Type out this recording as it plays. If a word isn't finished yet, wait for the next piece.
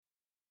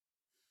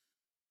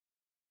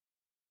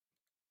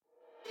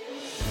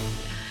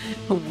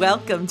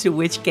Welcome to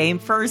Which Game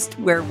First,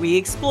 where we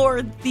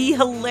explore the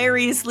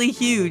hilariously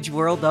huge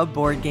world of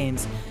board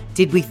games.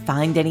 Did we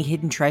find any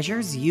hidden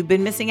treasures you've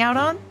been missing out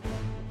on?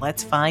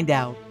 Let's find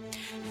out.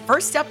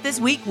 First up this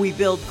week, we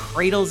build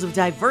cradles of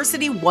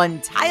diversity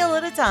one tile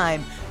at a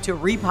time to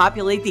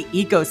repopulate the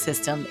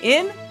ecosystem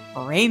in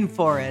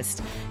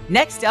Rainforest.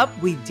 Next up,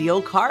 we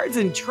deal cards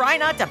and try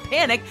not to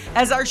panic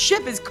as our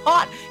ship is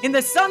caught in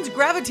the sun's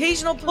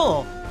gravitational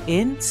pull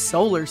in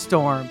Solar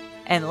Storm.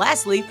 And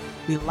lastly,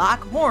 we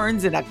lock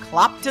horns in a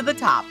clop to the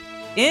top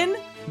in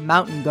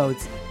Mountain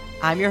Goats.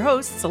 I'm your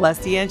host,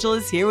 Celeste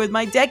Angelis, here with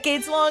my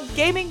decades-long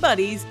gaming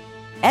buddies,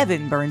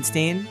 Evan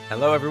Bernstein.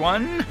 Hello,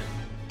 everyone.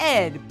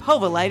 Ed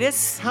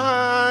Povolitis.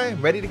 Hi,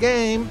 ready to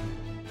game.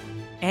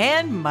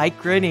 And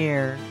Mike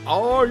Grenier.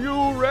 Are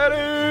you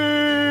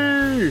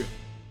ready?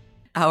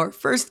 Our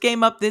first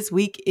game up this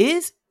week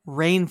is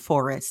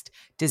Rainforest,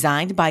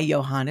 designed by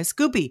Johannes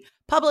Guppy,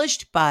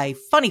 published by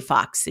Funny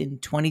Fox in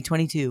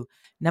 2022.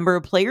 Number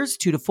of players,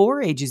 2 to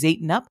 4, ages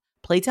 8 and up.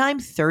 Playtime,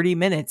 30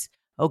 minutes.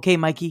 Okay,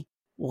 Mikey,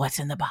 what's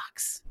in the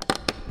box?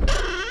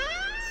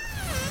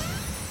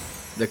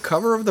 The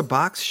cover of the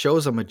box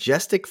shows a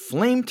majestic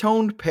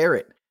flame-toned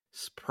parrot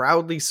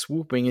proudly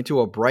swooping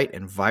into a bright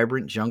and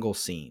vibrant jungle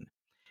scene.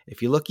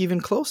 If you look even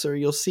closer,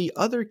 you'll see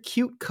other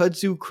cute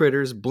kudzu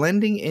critters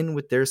blending in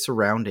with their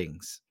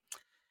surroundings.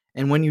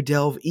 And when you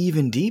delve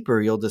even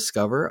deeper, you'll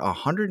discover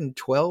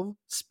 112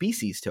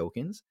 species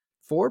tokens,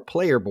 4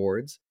 player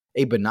boards,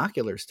 a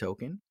binoculars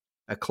token,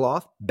 a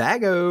cloth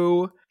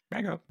bago,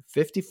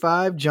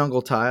 55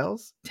 jungle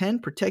tiles, 10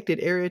 protected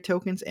area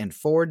tokens, and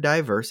 4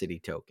 diversity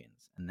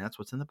tokens. And that's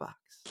what's in the box.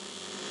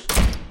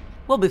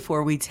 Well,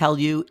 before we tell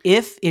you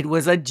if it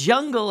was a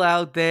jungle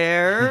out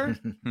there,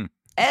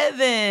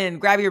 Evan,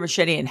 grab your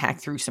machete and hack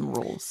through some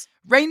rules.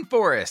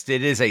 Rainforest.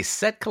 It is a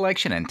set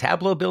collection and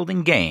tableau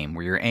building game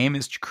where your aim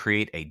is to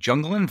create a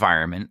jungle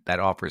environment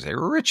that offers a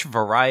rich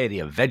variety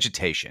of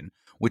vegetation,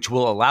 which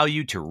will allow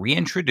you to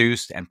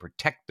reintroduce and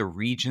protect the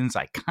region's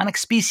iconic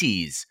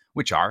species,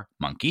 which are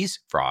monkeys,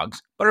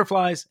 frogs,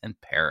 butterflies, and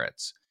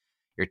parrots.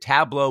 Your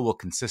tableau will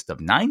consist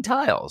of 9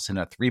 tiles in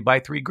a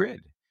 3x3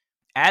 grid.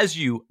 As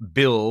you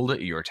build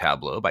your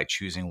tableau by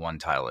choosing 1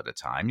 tile at a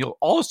time, you'll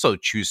also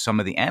choose some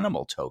of the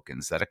animal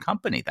tokens that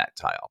accompany that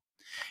tile.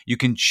 You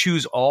can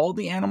choose all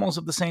the animals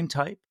of the same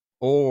type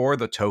or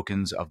the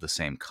tokens of the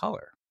same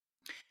color.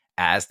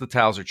 As the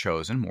tiles are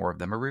chosen, more of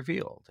them are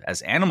revealed.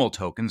 As animal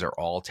tokens are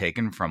all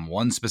taken from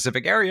one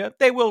specific area,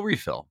 they will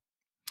refill.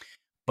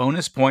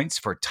 Bonus points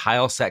for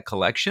tile set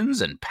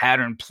collections and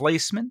pattern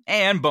placement,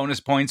 and bonus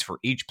points for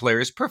each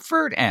player's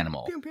preferred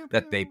animal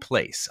that they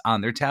place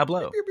on their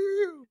tableau.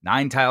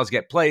 9 tiles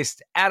get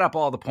placed, add up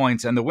all the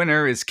points, and the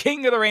winner is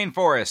King of the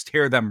Rainforest.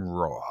 Hear them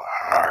roar.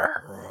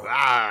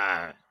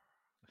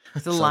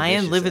 Does the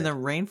lion live in the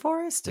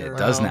rainforest? It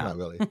does now. Not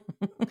really.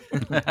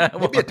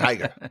 Maybe a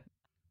tiger.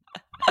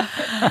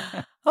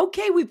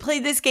 Okay, we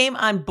played this game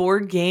on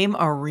Board Game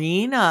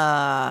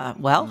Arena.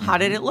 Well, how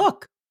did it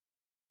look?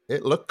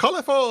 It looked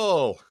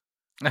colorful.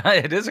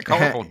 It is a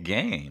colorful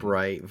game.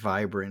 Bright,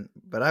 vibrant.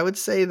 But I would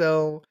say,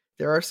 though,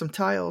 there are some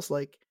tiles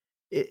like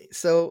it,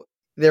 so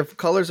their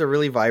colors are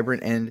really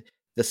vibrant and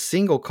the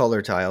single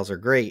color tiles are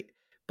great.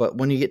 But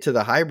when you get to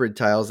the hybrid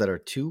tiles that are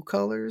 2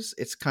 colors,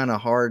 it's kind of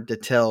hard to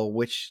tell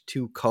which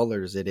 2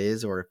 colors it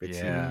is or if it's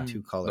even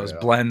 2 colors.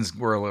 Those blends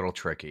were a little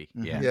tricky.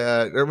 Mhm.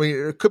 Yeah, I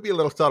mean, it could be a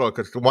little subtle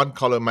because the one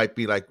color might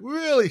be like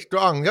really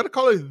strong. The other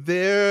color is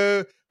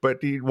there,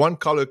 but the one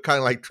color kind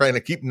of like trying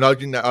to keep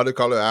nudging the other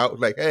color out.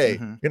 Like, hey,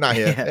 you're not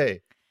here. Yeah.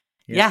 Hey.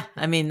 Yeah,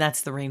 I mean,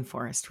 that's the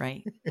rainforest,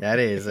 right? That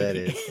is.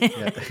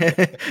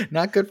 Yeah.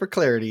 Not good for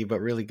clarity, but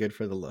really good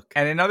for the look.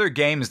 And in other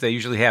games, they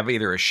usually have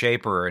either a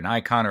shape or an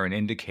icon or an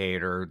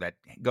indicator that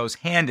goes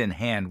hand in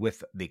hand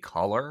with the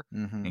color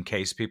in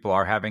case people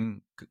are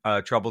having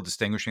trouble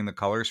distinguishing the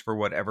colors for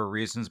whatever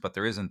reasons. But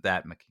there isn't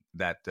that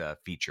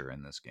feature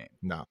in this game.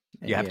 No.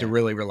 You have to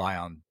really rely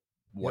on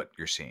what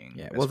you're seeing.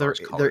 Yeah, as well, far as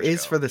there is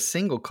colors for go. the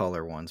single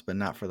color ones, but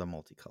not for the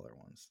multicolor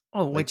ones.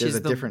 Oh, Like, which there's is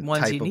a the different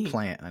ones type you need. of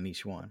plant on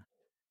each one.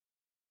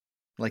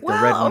 Like Well,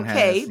 the red one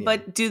okay, has.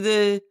 but do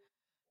the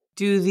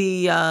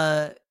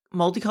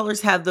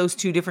multicolors have those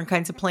 2 different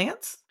kinds of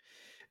plants?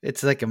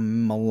 It's like a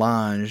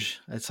melange.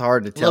 It's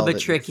hard to A tell. little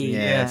bit tricky,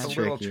 yeah. It's a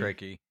little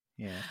tricky.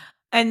 Yeah.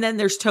 And then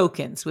there's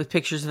tokens with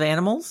pictures of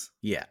animals.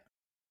 Yeah.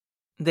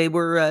 They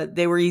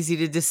were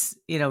easy to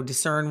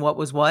discern what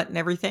was what and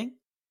everything.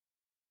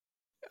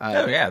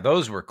 Oh yeah,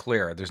 those were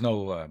clear. There's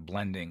no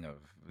blending of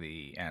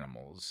the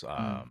animals.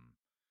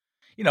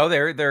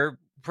 They're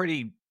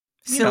pretty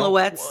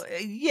Silhouettes.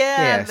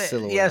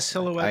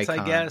 Silhouettes. I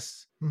Icon.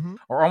 guess, Mm-hmm.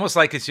 or almost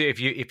like if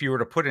you were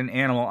to put an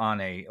animal on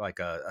a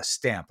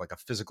stamp, like a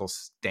physical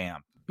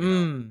stamp,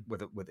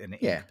 with an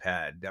ink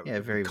pad that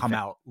would come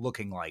out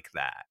looking like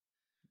that.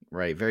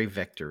 Right. Very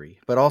vectory.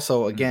 But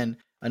also, again,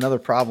 another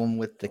problem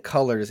with the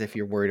colors, if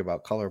you're worried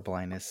about color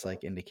blindness,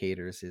 like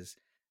indicators, is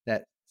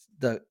that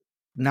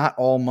not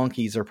all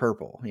monkeys are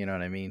purple. You know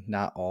what I mean?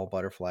 Not all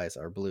butterflies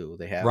are blue.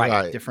 They have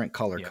Right. different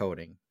color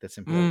coding that's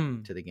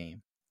important to the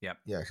game. Yep.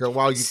 Yeah. So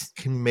while you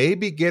can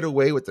maybe get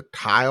away with the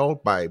tile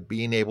by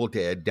being able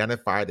to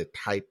identify the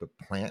type of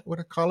plant with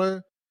a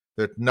color,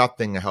 there's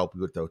nothing to help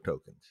you with those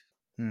tokens.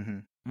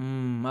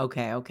 Mm-hmm.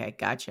 Okay,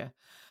 gotcha.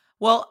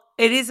 Well,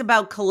 it is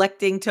about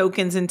collecting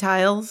tokens and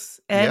tiles,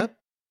 Ed. Yep.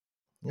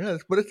 Yeah,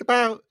 that's what it's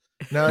about.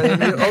 No,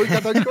 and you always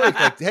got that choice.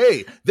 Like,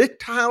 hey, this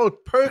tile is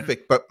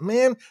perfect, but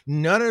man,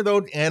 none of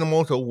those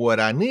animals are what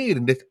I need.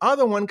 And this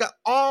other one got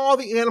all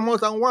the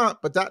animals I want,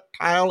 but that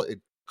tile is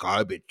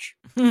garbage.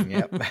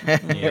 Yep.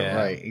 Yeah.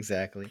 Right,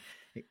 exactly.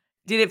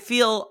 Did it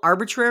feel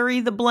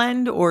arbitrary, the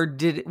blend, or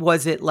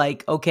was it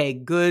like, okay,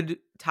 good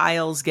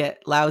tiles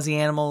get lousy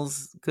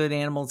animals, good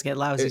animals get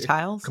lousy It's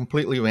tiles?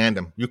 completely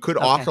random. You could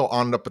Okay. also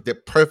end up with the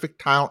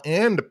perfect tile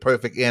and the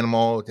perfect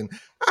animals, and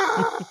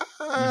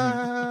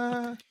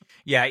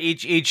Yeah,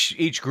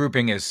 each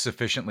grouping is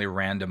sufficiently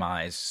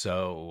randomized,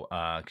 so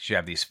 'cause you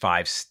have these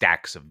 5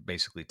 stacks of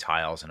basically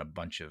tiles and a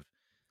bunch of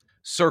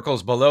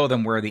circles below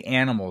them where the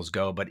animals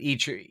go, but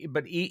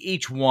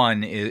each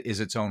one is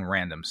its own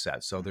random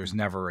set, so there's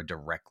never a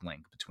direct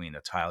link between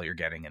the tile you're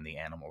getting and the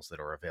animals that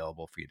are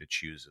available for you to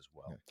choose as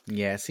well.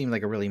 Yeah, it seemed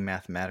like a really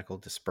mathematical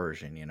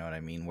dispersion, you know what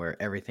I mean? Where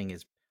everything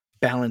is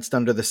balanced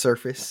under the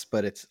surface,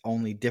 but it's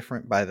only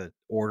different by the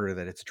order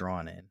that it's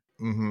drawn in.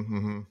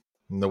 And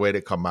the way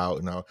they come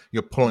out,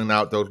 you're pulling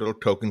out those little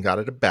tokens out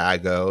of the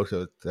bago,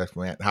 so that's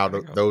how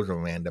those are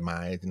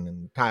randomized. And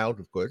then the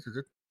tiles, of course, is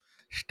just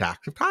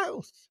stacks of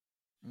tiles.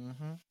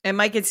 And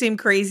Mike, it seemed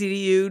crazy to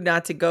you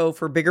not to go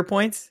for bigger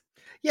points?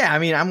 Yeah, I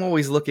mean, I'm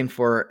always looking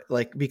for,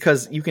 like,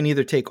 because you can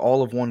either take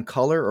all of one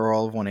color or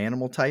all of one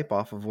animal type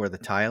off of where the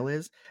tile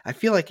is. I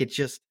feel like it's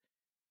just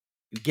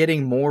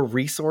getting more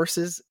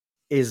resources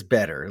is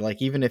better.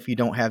 Like, even if you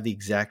don't have the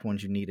exact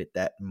ones you need at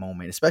that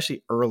moment,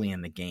 especially early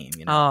in the game,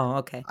 Oh,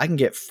 okay. I can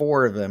get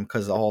 4 of them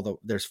because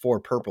there's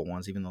 4 purple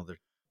ones, even though there's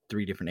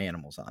 3 different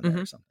animals on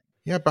there or something.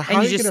 Yeah, but how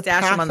are you going to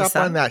pass up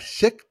on that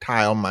 6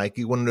 tile,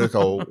 Mikey, when there's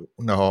a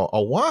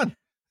 1?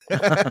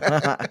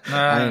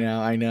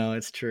 I know,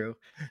 it's true.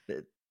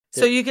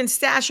 So you can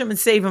stash them and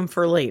save them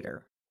for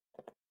later.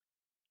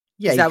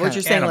 Yeah, is that what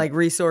you're saying? Like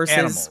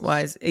resources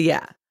wise?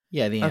 Yeah.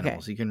 Yeah, the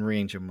animals. You can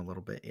range them a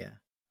little bit. Yeah.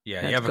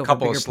 Yeah, you have a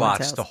couple of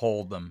slots to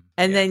hold them.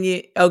 And then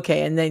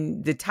and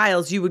then the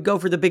tiles, you would go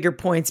for the bigger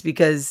points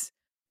because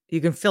you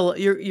can fill.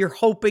 You're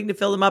hoping to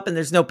fill them up, and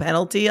there's no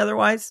penalty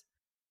otherwise.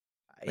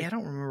 I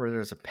don't remember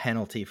there's a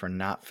penalty for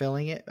not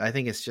filling it. I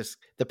think it's just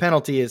the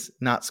penalty is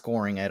not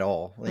scoring at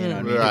all. You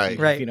know what I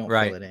mean? If you don't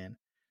fill it in.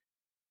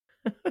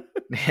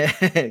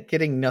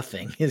 Getting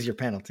nothing is your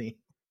penalty.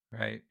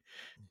 Right.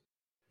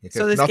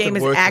 So this game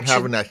is actually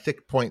having that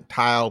 6-point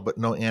tile but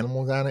no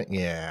animals on it.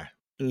 Yeah.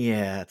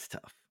 Yeah, it's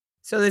tough.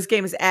 So this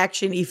game is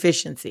action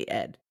efficiency,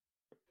 Ed.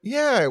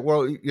 Yeah,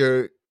 well,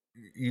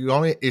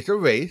 it's a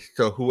race,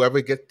 so whoever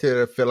gets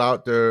to fill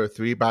out their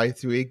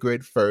 3x3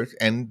 grid first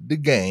ends the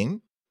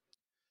game.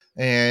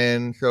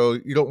 And so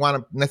you don't want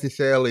to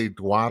necessarily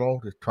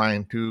dawdle, just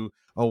trying to,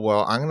 I'm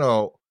going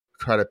to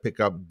try to pick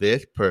up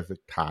this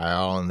perfect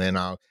tile, and then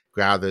I'll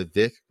gather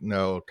this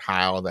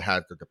tile that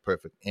has the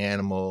perfect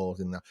animals.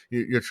 And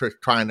you're just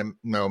trying to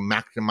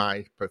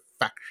maximize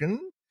perfection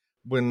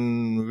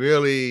when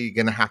really you're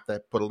going to have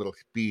to put a little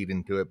speed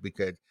into it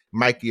because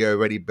Mikey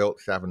already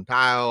built 7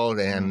 tiles,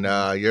 and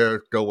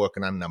you're still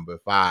working on number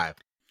 5.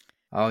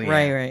 Oh,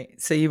 yeah.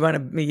 Right. So you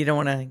don't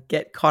want to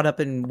get caught up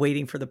in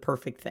waiting for the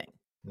perfect thing.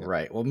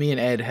 Right. Well, me and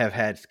Ed have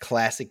had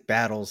classic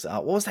battles.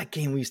 What was that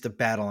game we used to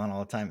battle on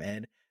all the time,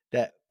 Ed?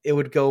 That it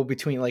would go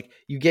between, like,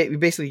 you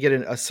basically get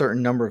a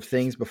certain number of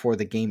things before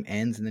the game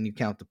ends, and then you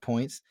count the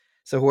points.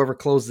 So whoever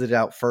closes it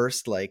out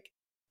first, like,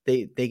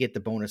 they get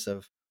the bonus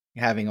of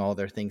having all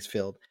their things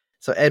filled.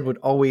 So Ed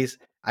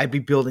I'd be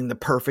building the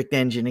perfect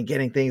engine and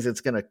getting things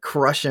that's going to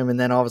crush him, and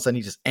then all of a sudden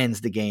he just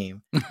ends the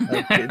game.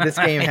 Like, this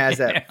game has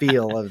that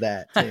feel of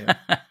that too.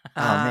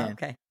 Man.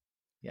 Okay.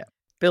 Yeah.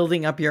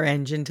 Building up your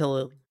engine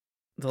till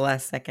the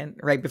last second,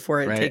 right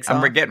before it takes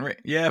off.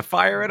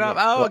 Fire it up.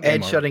 Yeah. Oh,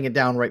 Ed shutting it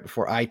down right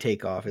before I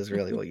take off is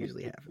really what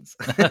usually happens.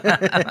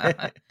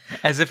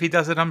 As if he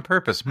does it on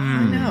purpose.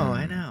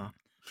 I know.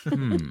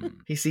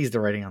 He sees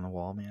the writing on the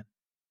wall, man.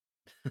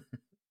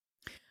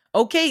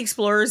 Okay,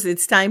 explorers,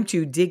 it's time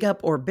to dig up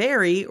or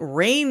bury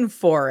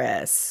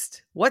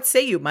Rainforest. What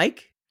say you,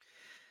 Mike?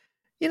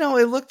 It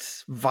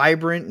looked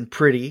vibrant and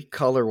pretty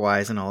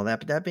color-wise and all that.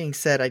 But that being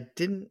said, I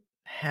didn't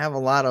have a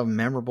lot of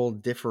memorable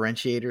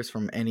differentiators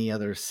from any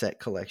other set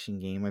collection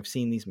game. I've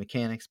seen these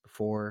mechanics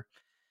before.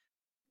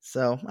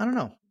 So, I don't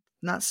know.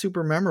 Not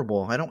super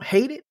memorable. I don't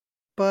hate it,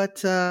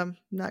 but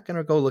not going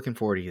to go looking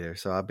for it either.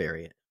 So I'll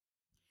bury it.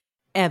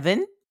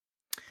 Evan?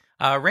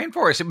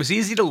 Rainforest, it was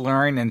easy to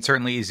learn and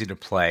certainly easy to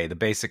play. The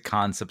basic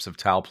concepts of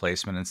tile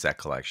placement and set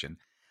collection.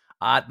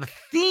 The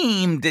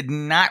theme did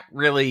not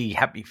really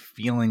have me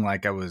feeling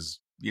like I was,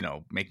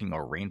 making a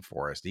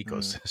rainforest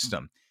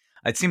ecosystem.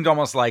 It seemed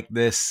almost like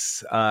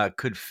this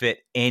could fit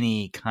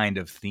any kind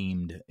of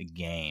themed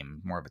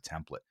game, more of a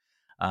template.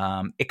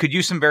 It could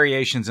use some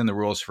variations in the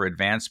rules for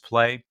advanced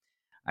play.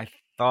 I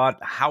thought.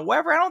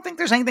 However, I don't think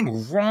there's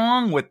anything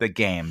wrong with the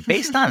game.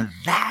 Based on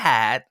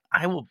that,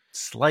 I will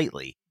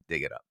slightly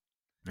dig it up.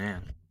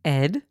 Man.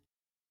 Ed?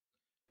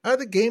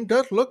 The game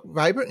does look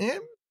vibrant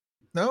and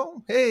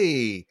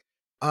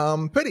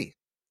pretty.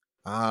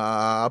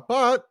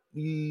 But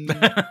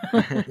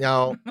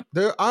now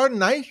there are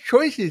nice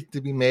choices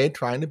to be made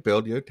trying to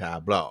build your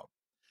tableau.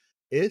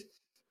 It's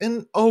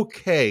an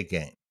okay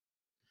game.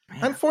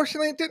 Man.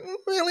 Unfortunately, it didn't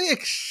really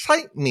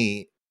excite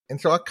me,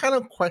 and so I kind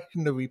of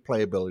questioned the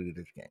replayability of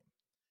this game.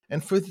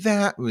 And for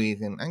that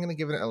reason, I'm going to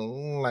give it a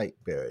light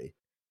berry.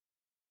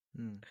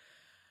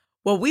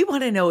 Well, we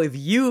want to know if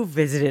you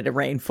visited a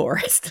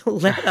rainforest.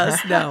 Let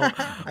us know.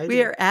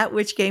 We are at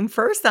Which Game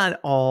First on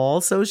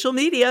all social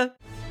media.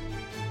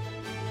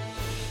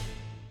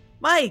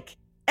 Mike,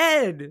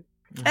 Ed,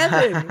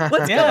 Evan,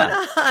 what's going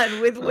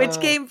on with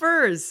Which Game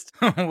First?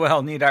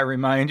 Well, need I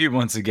remind you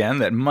once again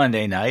that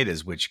Monday night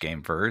is Which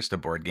Game First, a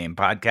board game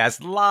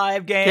podcast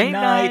live game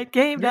night.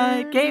 Game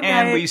night.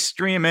 And we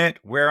stream it.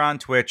 We're on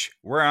Twitch,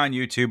 we're on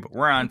YouTube,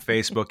 we're on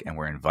Facebook, and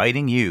we're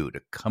inviting you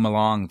to come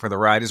along for the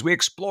ride as we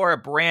explore a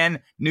brand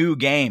new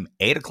game,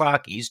 8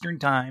 o'clock Eastern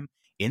Time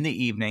in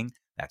the evening.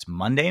 That's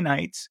Monday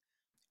nights.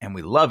 And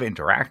we love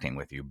interacting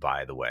with you,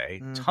 by the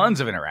way.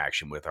 Tons of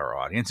interaction with our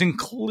audience,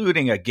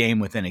 including a game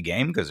within a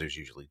game, because there's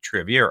usually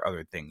trivia or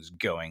other things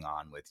going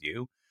on with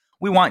you.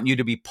 We want you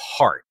to be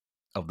part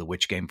of the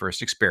Which Game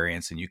First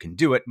experience, and you can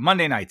do it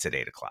Monday nights at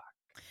 8 o'clock.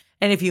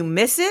 And if you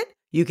miss it,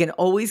 you can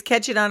always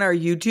catch it on our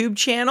YouTube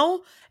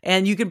channel,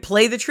 and you can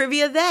play the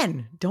trivia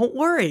then. Don't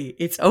worry.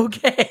 It's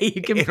okay.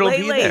 You can It'll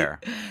play be late. there.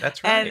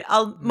 That's right.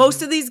 And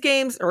most of these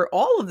games, or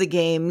all of the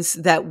games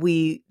that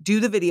we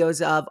do the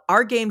videos of,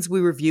 are games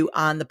we review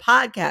on the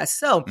podcast.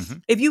 So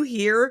if you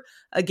hear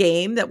a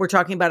game that we're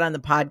talking about on the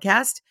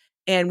podcast,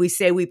 and we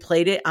say we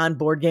played it on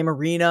Board Game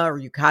Arena or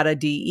Yucata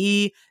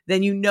DE,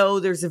 then you know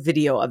there's a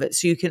video of it.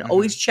 So you can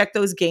always check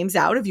those games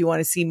out if you want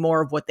to see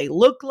more of what they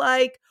look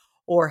like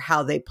or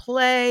how they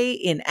play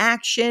in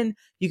action.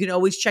 You can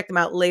always check them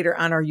out later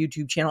on our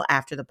YouTube channel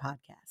after the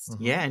podcast.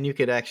 Yeah, and you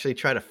could actually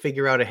try to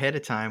figure out ahead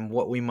of time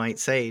what we might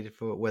say,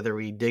 for whether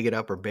we dig it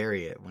up or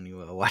bury it when you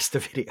watch the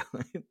video.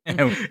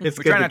 We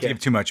try not to give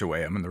too much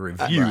away. I'm on the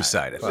review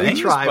side of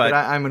things. But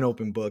I'm an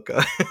open book.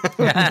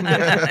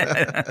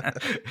 I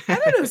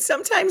don't know.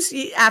 Sometimes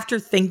after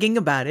thinking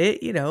about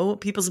it,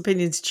 people's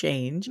opinions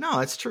change. No,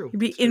 it's true. You'd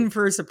be in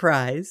for a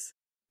surprise.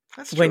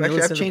 That's true.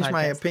 Actually, I've changed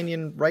my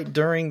opinion right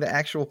during the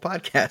actual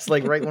podcast,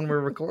 like right when we're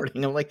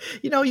recording. I'm like,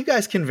 you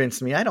guys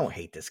convinced me. I don't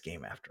hate this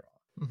game after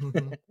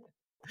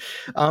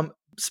all.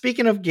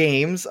 Speaking of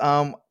games,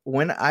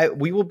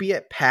 we will be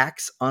at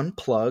PAX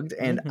Unplugged,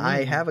 and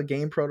I have a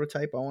game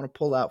prototype I want to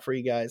pull out for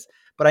you guys,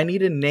 but I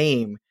need a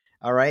name.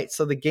 All right.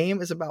 So the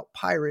game is about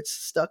pirates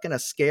stuck in a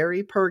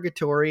scary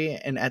purgatory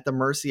and at the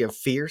mercy of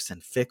fierce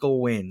and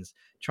fickle winds,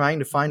 trying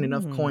to find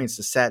enough coins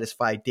to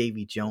satisfy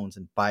Davy Jones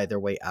and buy their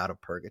way out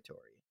of purgatory.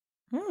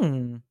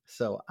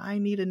 So I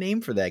need a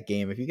name for that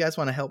game. If you guys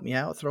want to help me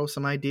out, throw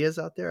some ideas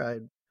out there,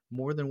 I'm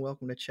more than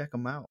welcome to check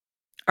them out.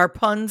 Are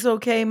puns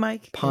okay,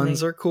 Mike?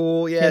 Puns are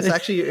cool. Yeah, it's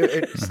actually,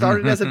 it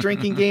started as a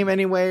drinking game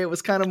anyway. It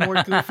was kind of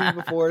more goofy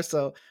before,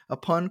 so a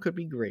pun could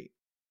be great.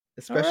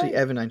 Especially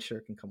Evan, I'm sure,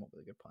 can come up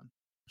with a good pun.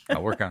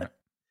 I'll work on it.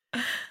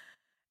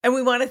 And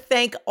we want to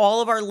thank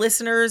all of our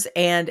listeners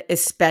and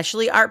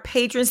especially our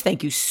patrons.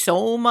 Thank you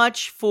so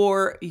much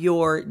for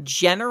your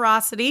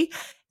generosity.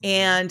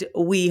 And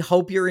we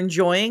hope you're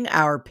enjoying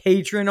our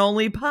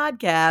patron-only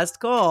podcast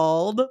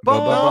called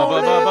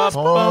Bonus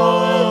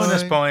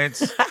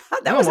Points.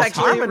 That was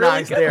actually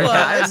harmonized really there,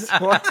 guys.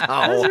 Wow.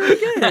 That was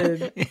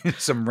really good.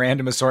 Some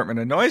random assortment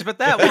of noise, but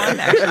that one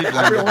actually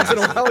every once in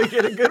a while we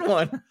get a good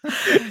one.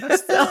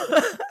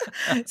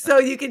 So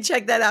you can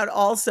check that out.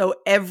 Also,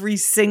 every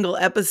single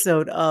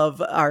episode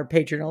of our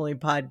patron-only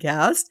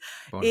podcast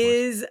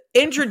is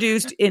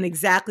introduced in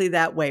exactly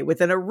that way,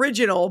 with an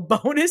original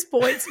bonus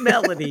points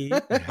melody.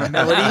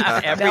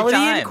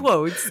 Melody in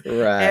quotes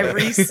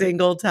every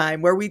single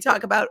time, where we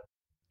talk about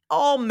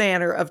all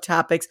manner of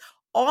topics,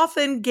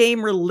 often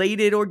game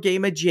related or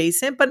game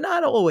adjacent, but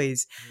not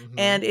always.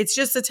 And it's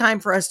just a time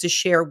for us to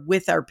share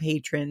with our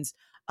patrons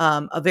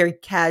a very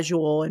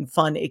casual and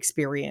fun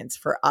experience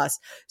for us.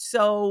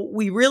 So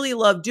we really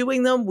love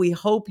doing them. We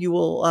hope you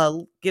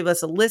will give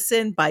us a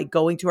listen by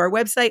going to our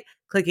website,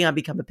 clicking on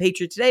Become a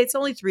Patron today. It's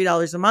only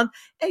 $3 a month.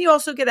 And you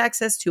also get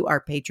access to our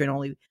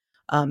patron-only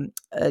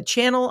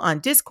channel on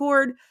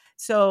Discord.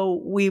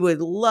 So we would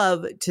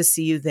love to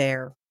see you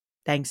there.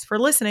 Thanks for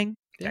listening.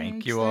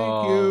 Thank you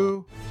all. Thank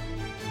you.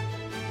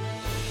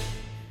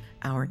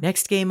 Our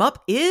next game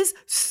up is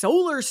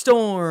Solar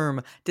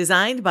Storm,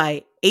 designed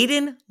by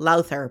Aidan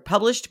Lowther,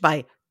 published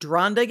by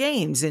Dronda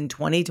Games in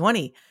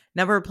 2020.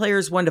 Number of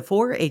players 1 to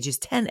 4, ages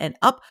 10 and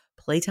up.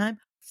 Playtime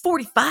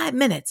 45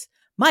 minutes.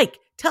 Mike,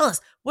 tell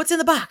us what's in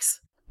the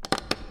box.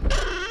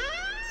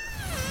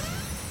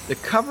 The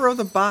cover of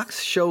the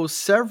box shows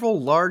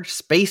several large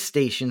space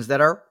stations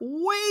that are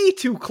way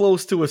too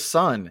close to a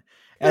sun,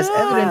 as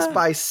evidenced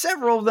by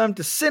several of them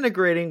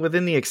disintegrating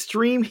within the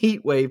extreme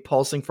heat wave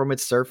pulsing from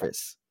its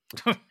surface.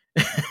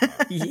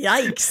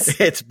 Yikes.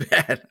 It's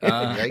bad.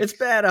 Yikes. It's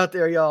bad out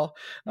there, y'all.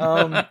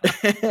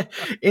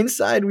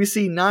 Inside, we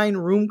see 9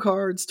 room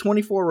cards,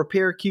 24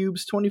 repair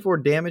cubes, 24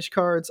 damage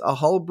cards, a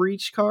hull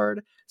breach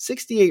card,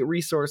 68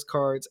 resource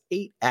cards,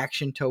 8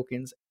 action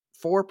tokens,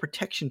 4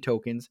 protection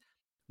tokens,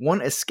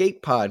 1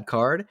 escape pod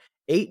card,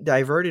 8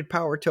 diverted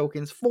power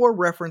tokens, 4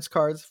 reference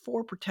cards,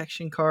 4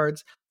 protection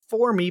cards,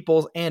 4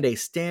 meeples, and a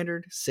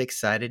standard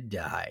 6-sided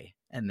die.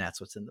 And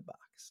that's what's in the box.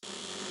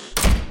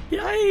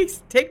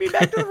 Yikes. Take me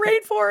back to the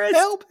rainforest.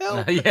 Help.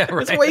 Yeah,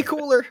 right. It's way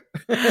cooler.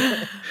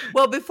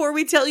 Well, before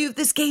we tell you if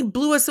this game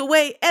blew us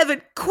away,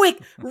 Evan, quick,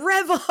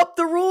 rev up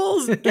the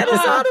rules. Get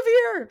us out of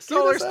here.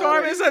 Solar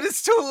Storm is that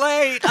it's too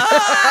late.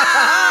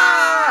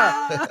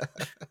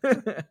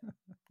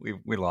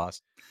 We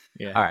lost.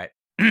 Yeah. All right.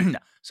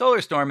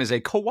 Solar Storm is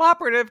a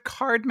cooperative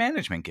card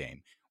management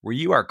game where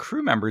you are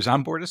crew members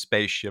on board a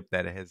spaceship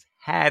that has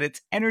had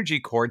its energy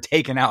core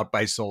taken out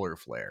by solar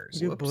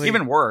flares. Oh, boy.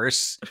 Even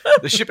worse,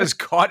 the ship is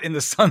caught in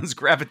the sun's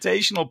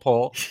gravitational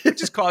pull,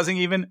 which is causing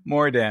even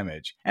more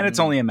damage. And it's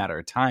only a matter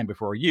of time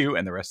before you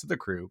and the rest of the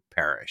crew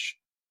perish.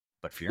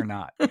 But fear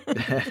not.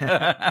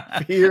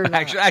 Fear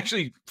not.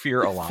 Actually,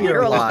 fear a lot.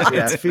 Fear a lot.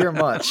 Yeah, fear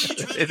much.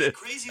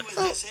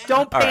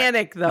 Don't All right.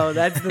 panic, though.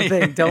 That's the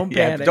thing. Don't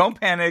Yeah, panic. don't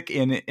panic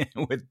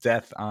with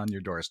death on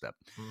your doorstep.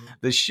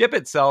 The ship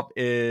itself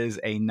is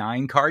a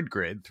 9-card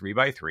grid,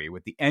 3x3,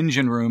 with the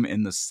engine room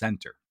in the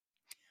center.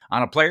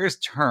 On a player's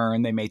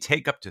turn, they may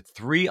take up to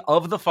 3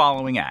 of the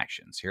following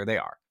actions. Here they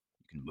are.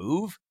 You can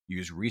move,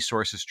 use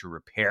resources to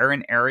repair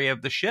an area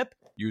of the ship,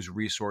 use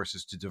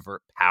resources to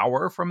divert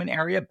power from an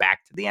area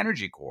back to the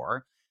energy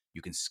core.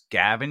 You can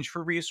scavenge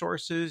for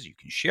resources, you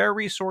can share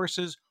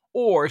resources,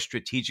 or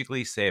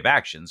strategically save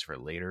actions for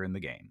later in the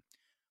game.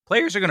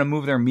 Players are going to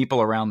move their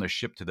meeple around the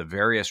ship to the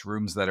various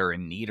rooms that are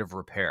in need of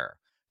repair.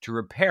 To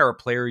repair, a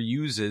player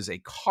uses a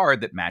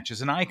card that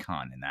matches an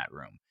icon in that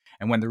room.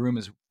 And when the room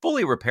is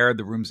fully repaired,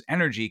 the room's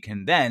energy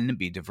can then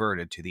be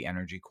diverted to the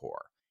energy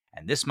core.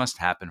 And this must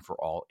happen for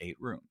all 8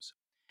 rooms.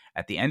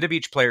 At the end of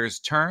each player's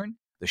turn,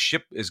 the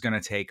ship is going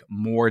to take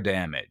more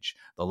damage.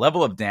 The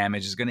level of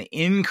damage is going to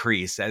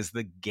increase as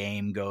the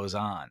game goes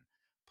on.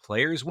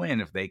 Players win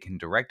if they can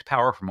direct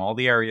power from all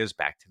the areas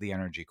back to the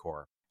energy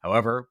core.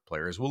 However,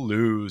 players will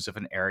lose if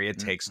an area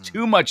takes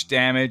too much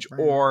damage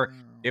or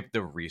if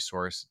the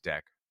resource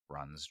deck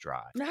runs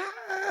dry.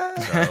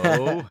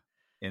 So,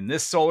 in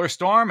this solar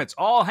storm, it's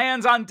all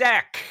hands on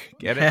deck.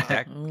 Get it?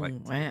 Deck, like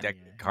wow. deck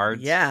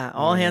cards. Yeah,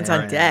 all hands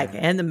on deck,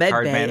 and the med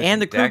Card bay, management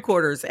and the crew deck.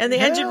 quarters, and the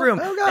engine room,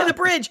 Oh, God. and the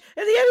bridge,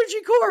 and the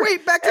energy core.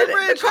 Wait, back to the and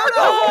bridge. the cargo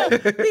Oh, no.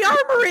 hold,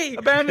 the armory,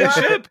 Abandoned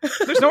ship.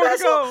 There's nowhere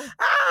to go.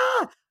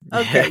 Ah!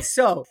 Okay,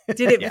 so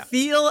did it Yeah.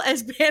 feel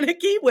as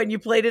panicky when you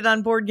played it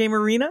on Board Game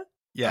Arena?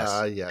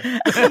 Yes. Yes. Yeah,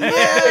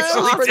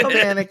 That's pretty awesome.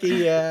 panicky.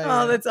 Yeah.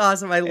 Oh, that's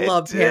awesome. I It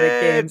love panic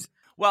did. games.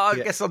 Well, I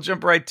Yeah. guess I'll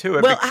jump right to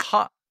it Well,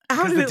 because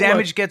How did the it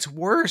damage look? gets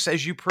worse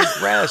as you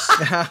progress.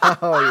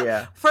 Oh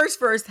yeah.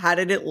 First, how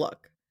did it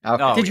look?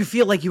 Okay. Oh, Did you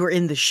feel like you were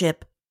in the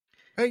ship?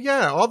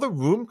 Yeah, all the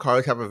room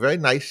cards have a very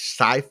nice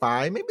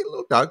sci-fi, maybe a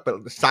little dark,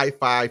 but the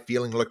sci-fi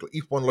feeling.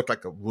 Each one looked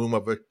like a room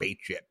of a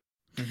spaceship.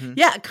 Mhm.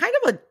 Yeah, kind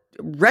of a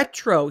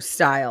retro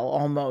style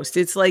almost.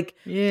 It's like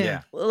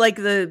Yeah. like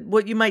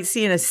what you might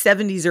see in a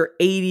 70s or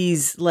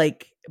 80s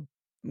like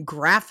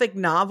graphic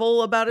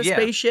novel about a Yeah.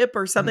 spaceship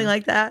or something Mhm.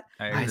 like that.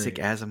 I agree. Isaac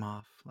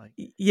Asimov. Like.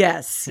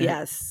 Yes, Yeah.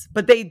 yes.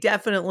 But they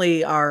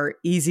definitely are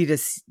easy to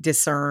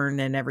discern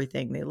and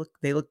everything.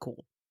 They look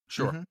cool.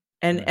 Sure. Mhm.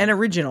 And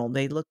original.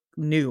 They look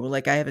new.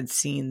 Like I haven't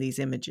seen these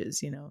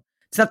images, you know.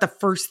 It's not the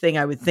first thing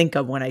I would think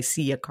of when I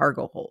see a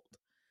cargo hold.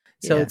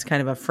 So Yeah. it's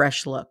kind of a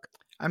fresh look.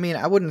 I mean,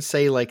 I wouldn't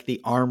say like the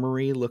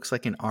armory looks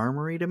like an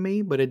armory to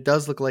me, but it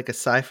does look like a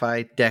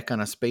sci-fi deck on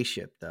a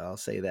spaceship, though. I'll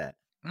say that.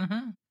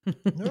 Mm-hmm.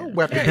 No Yeah.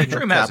 weapons. Yeah, no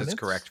Trim has its cabinets.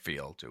 correct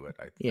feel to it.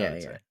 I Yeah,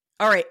 would yeah. say.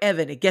 All right,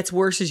 Evan, it gets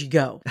worse as you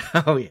go.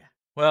 Oh yeah.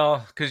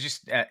 Well, because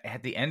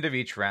at the end of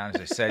each round,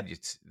 as I said,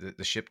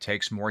 the ship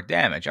takes more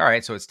damage. All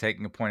right, so it's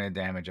taking a point of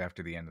damage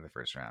after the end of the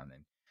first round.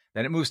 And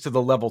then it moves to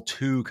the level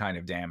 2 kind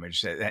of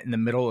damage in the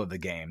middle of the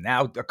game.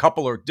 Now, a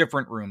couple of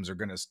different rooms are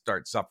going to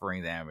start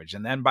suffering damage.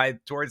 And then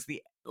towards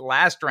the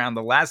last round,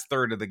 the last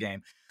third of the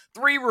game,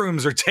 3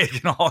 rooms are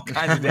taking all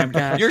kinds of Oh my damage.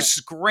 gosh. You're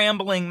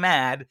scrambling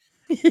mad.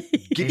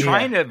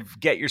 Trying to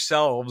get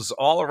yourselves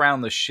all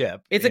around the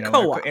ship. It's you a know,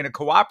 co-op. in a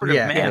cooperative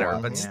Yeah, manner,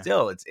 co-op, but yeah.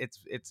 still,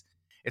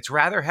 it's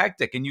rather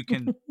hectic, and you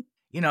can,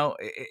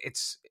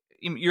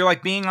 you're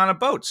like being on a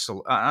boat,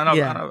 so on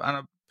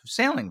a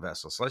sailing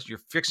vessel. So you're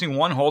fixing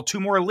one hole, 2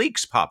 more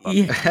leaks pop up.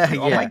 Yeah.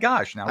 Oh my Yeah.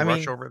 gosh! Now I rush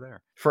mean, over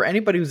there. For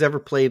anybody who's ever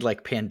played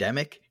like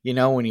Pandemic, you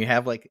know, when you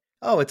have like,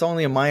 oh, it's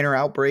only a minor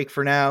outbreak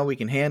for now, we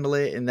can handle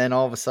it, and then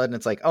all of a sudden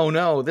it's like, oh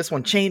no, this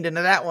one chained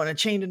into that one and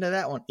chained into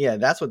that one. Yeah,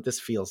 that's what this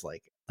feels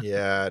like.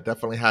 Yeah,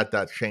 definitely had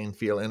that chain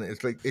feel, and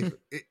it's like it's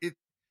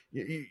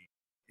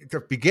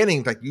the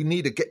beginning. Like you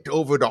need to get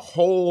over the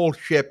whole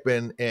ship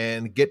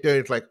and get there.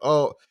 It's like,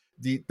 oh,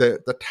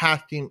 the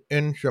task seemed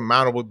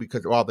insurmountable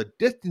because of all the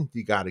distance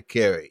you got to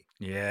carry.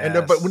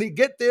 Yeah. But when you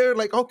get there,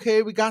 like,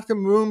 okay, we got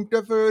some room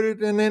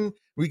diverted, and then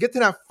we get to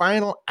that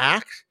final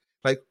act,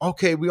 like,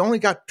 okay, we only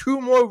got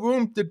 2 more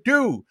rooms to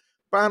do.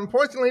 But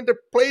unfortunately, the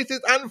place is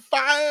on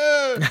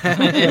fire.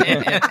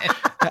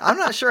 I'm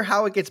not sure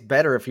how it gets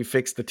better if you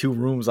fix the 2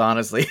 rooms,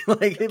 honestly.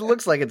 Like, it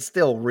looks like it's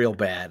still real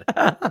bad.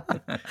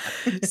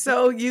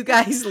 So you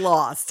guys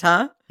lost,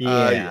 huh?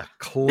 Yeah,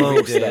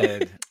 close. We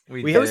did.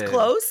 It was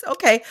close?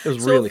 Okay. It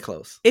was really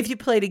close. If you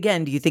played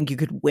again, do you think you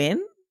could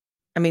win?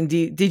 I mean,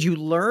 did you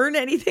learn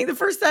anything the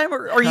first time,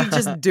 or are you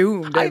just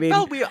doomed? I mean,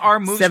 felt our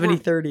moves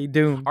 70-30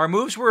 doomed. Our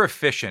moves were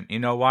efficient. You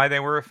know why they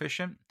were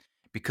efficient?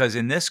 Because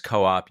in this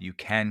co-op, you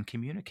can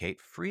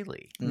communicate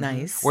freely.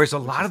 Nice. Whereas a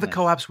lot of the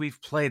co-ops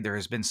we've played, there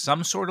has been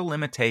some sort of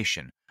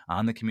limitation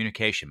on the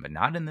communication, but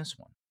not in this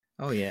one.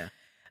 Oh, yeah.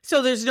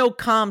 So there's no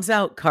comms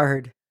out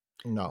card.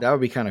 No. That would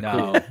be kind of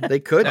cool.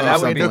 They could do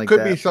something there like could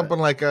that. be something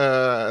like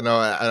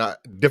a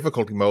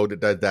difficulty mode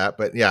that does that.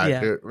 But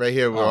yeah. Right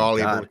here, we're all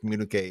able to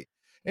communicate.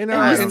 And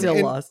you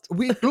still lost.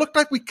 We looked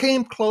like we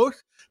came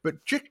close,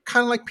 but just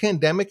kind of like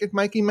Pandemic, as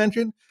Mikey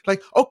mentioned.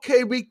 Like,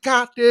 okay, we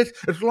got this.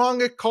 As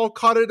long as Cold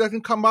Cutter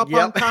doesn't come up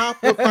on top,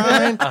 we're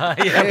fine.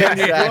 And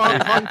you go on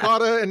Cold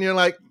Cutter, and you're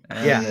like,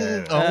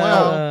 oh,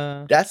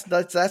 well.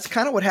 That's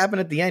kind of what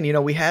happened at the end. You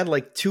know, we had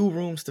like 2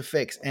 rooms to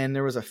fix, and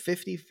there was a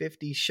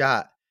 50-50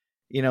 shot,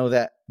 you know,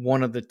 that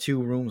one of the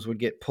 2 rooms would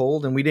get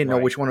pulled, and we didn't know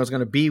which one it was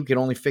going to be. We could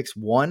only fix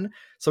one.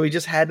 So we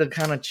just had to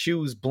kind of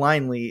choose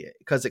blindly,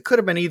 because it could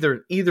have been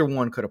either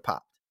one could have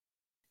popped.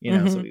 You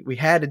know, so we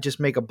had to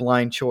just make a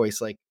blind choice.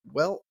 Like,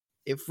 well,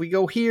 if we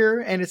go here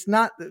and it's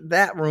not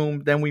that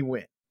room, then we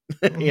win.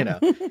 You know,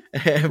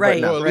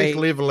 right? Well, at least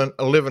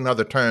live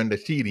another turn to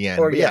see the end.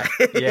 Or yeah,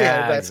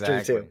 that's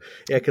exactly. true too.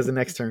 Yeah, because the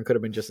next turn could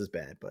have been just as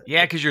bad. But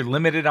yeah, because you're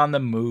limited on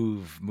the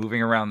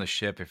moving around the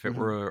ship. If it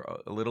were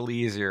a little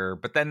easier,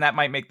 but then that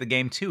might make the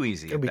game too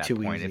easy. It'd be that too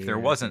point easy, if there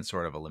wasn't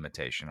sort of a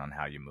limitation on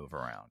how you move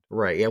around.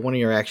 Right. Yeah. One of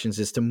your actions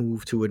is to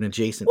move to an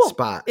adjacent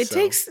spot.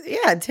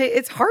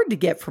 It's hard to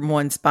get from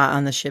one spot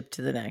on the ship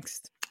to the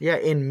next. Yeah,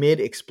 in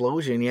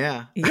mid-explosion,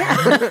 yeah.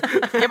 Yeah.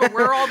 Yeah, but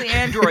where are all the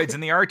androids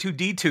and the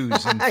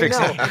R2-D2s and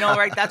fixing? You know,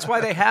 right? That's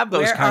why they have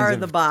those kinds of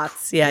the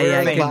bots?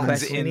 Yeah,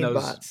 things in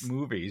those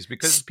movies,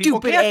 because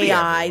people stupid can't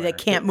AI that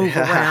can't move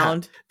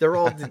around. They're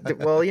all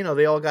well, you know,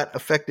 they all got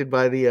affected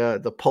by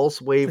the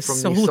pulse wave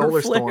from the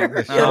solar storm.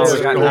 They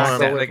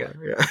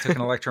took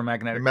an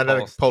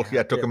electromagnetic pulse.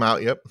 Yeah, took them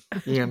out. Yep.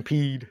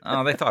 EMP'd.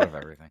 Oh, they thought of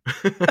everything.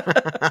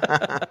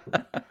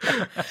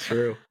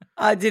 True.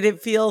 Did it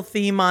feel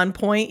theme on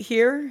point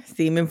here?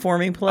 Theme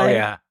informing play? Oh,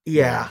 yeah.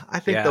 Yeah, I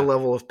think the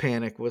level of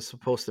panic was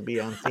supposed to be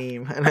on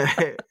theme, and I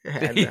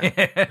had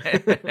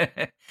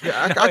that.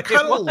 I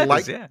kind of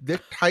like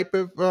this type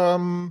of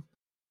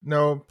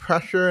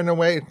pressure in a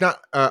way. It's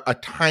not a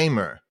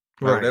timer.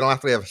 Right. They don't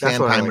actually have a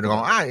sand timer to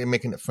go, you're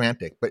making it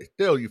frantic. But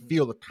still, you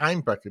feel the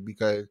time pressure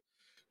because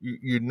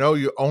you know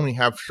you only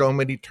have so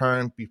many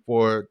turns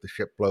before the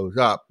ship blows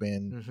up,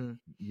 and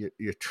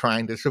you're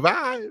trying to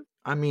survive.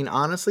 I mean,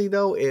 honestly,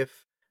 though,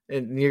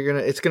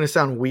 it's gonna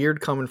sound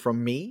weird coming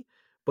from me,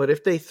 but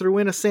if they threw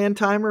in a sand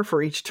timer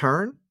for each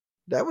turn,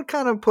 that would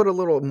kind of put a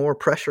little more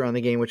pressure on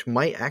the game, which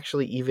might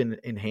actually even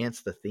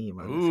enhance the theme.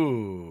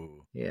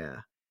 Ooh,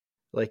 yeah.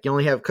 Like you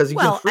only have because you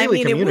can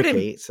freely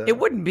communicate. It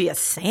wouldn't be a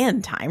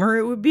sand timer;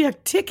 it would be a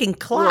ticking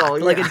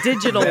clock, like a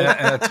digital,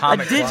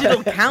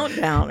 digital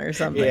countdown or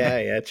something.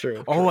 Yeah,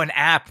 true. Oh, an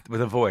app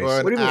with a voice.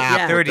 What do you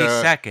mean? 30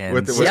 seconds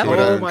with a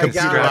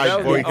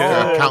computerized voice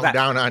counting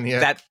down on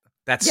you.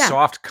 That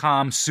soft,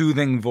 calm,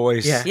 soothing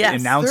voice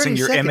announcing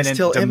your imminent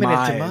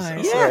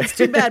demise. Yeah, it's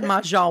too bad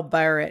Majal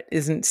Barrett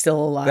isn't still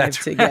alive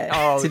to get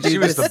to do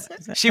this.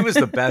 She was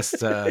the best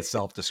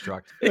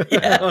self-destruct.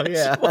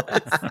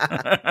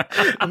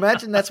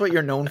 Imagine that's what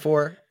you're known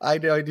for. I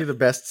do the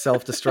best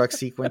self-destruct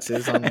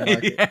sequences on the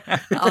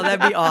market. Oh,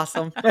 that'd be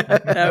awesome.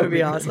 That would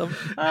be awesome.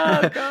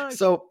 Oh, God.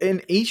 So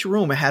in each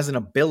room, it has an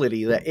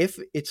ability that if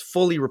it's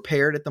fully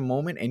repaired at the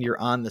moment and you're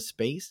on the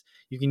space,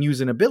 you can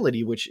use an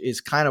ability, which is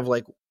kind of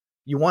like,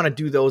 you want to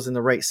do those in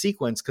the right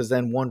sequence because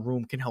then one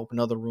room can help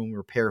another room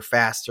repair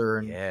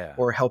faster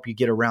or help you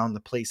get around the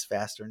place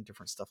faster and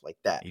different stuff like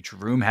that. Each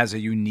room has a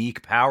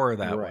unique power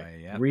that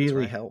way. Yeah,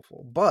 really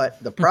helpful.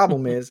 But the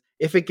problem is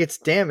if it gets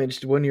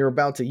damaged when you're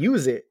about to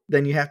use it,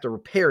 then you have to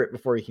repair it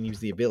before you can use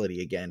the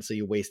ability again. So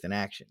you waste an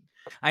action.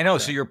 I know.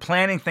 So you're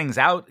planning things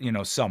out,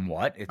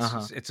 somewhat.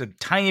 It's a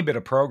tiny bit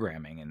of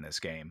programming in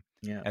this game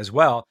as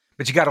well.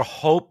 But you got to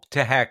hope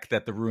to heck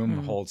that the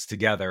room holds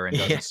together and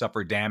doesn't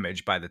suffer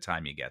damage by the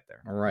time you get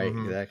there. Right,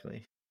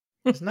 exactly.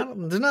 There's not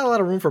a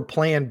lot of room for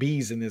plan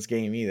Bs in this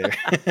game either.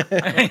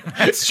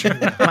 That's true.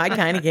 My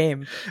kind of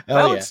game.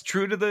 Well, it's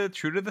true to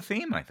the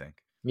theme, I think.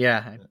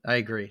 Yeah, I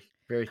agree.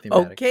 Very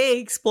thematic. Okay,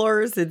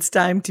 explorers, it's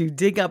time to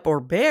dig up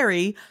or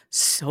bury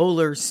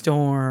Solar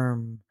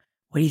Storm.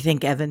 What do you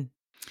think, Evan?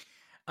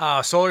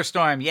 Solar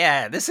Storm,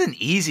 this is an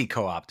easy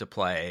co-op to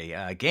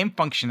play. Game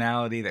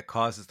functionality that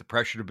causes the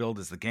pressure to build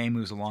as the game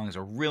moves along is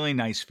a really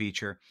nice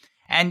feature.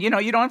 And, you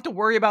don't have to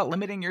worry about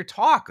limiting your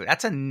talk.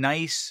 That's a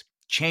nice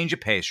change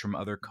of pace from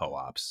other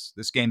co-ops.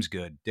 This game's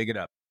good. Dig it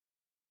up.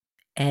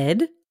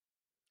 Ed?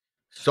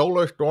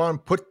 Solar Storm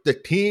puts the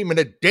team in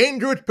a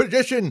dangerous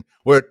position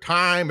where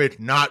time is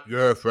not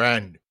your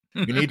friend.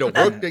 You need to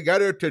work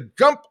together to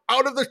jump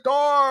out of the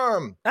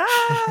storm.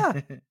 Ah!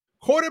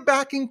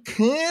 Quarterbacking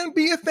can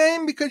be a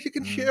thing because you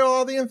can share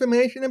all the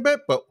information a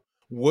bit, but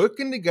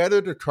working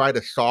together to try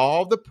to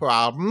solve the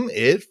problem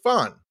is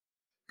fun.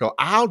 So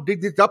I'll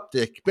dig this up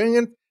to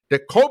experience the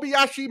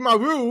Kobayashi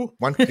Maru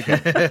once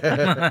again.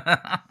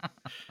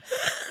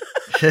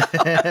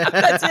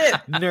 That's it.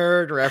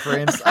 Nerd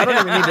reference. I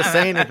don't even need to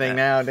say anything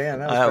now. Damn,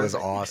 That was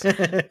awesome.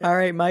 All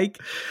right, Mike.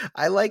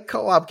 I like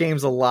co-op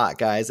games a lot,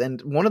 guys.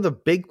 And one of the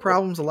big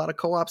problems a lot of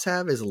co-ops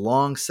have is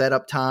long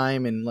setup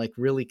time and like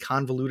really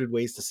convoluted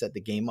ways to set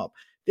the game up.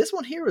 This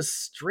one here is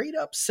straight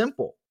up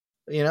simple.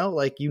 You know,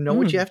 like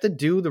what you have to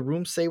do. The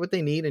rooms say what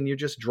they need, and you're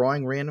just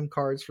drawing random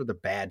cards for the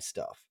bad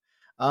stuff.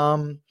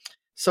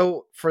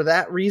 So for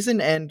that reason,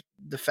 and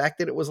the fact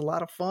that it was a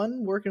lot of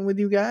fun working with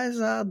you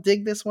guys, I'll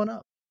dig this one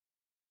up.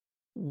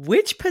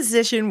 Which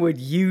position would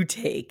you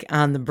take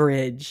on the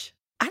bridge?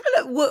 I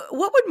don't know.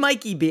 What would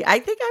Mikey be? I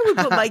think I would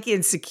put Mikey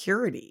in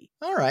security.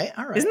 All right.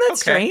 Isn't that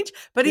strange?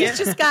 But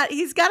he's got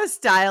a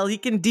style. He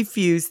can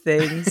diffuse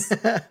things.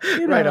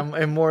 Right.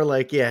 I'm more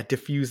like,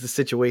 diffuse the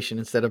situation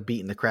instead of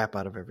beating the crap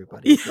out of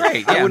everybody.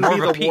 Right. I Yeah, wouldn't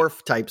more be of the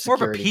wharf type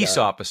security more of a peace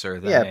guard.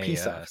 officer than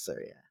peace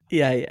officer,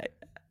 Yeah.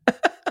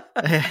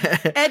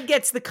 Ed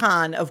gets the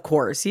con, of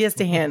course. He has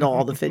to handle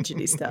all the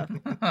fidgety stuff.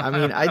 I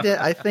mean,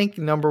 I think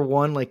number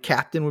one, like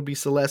captain would be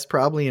Celeste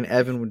probably, and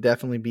Evan would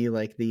definitely be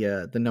like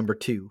the number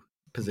two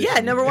position.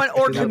 Yeah, number one,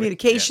 or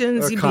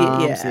communications. Or You'd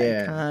comms,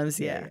 comms,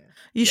 yeah.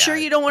 You sure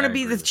you don't want to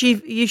be the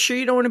chief? You sure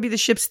you don't want to be the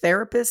ship's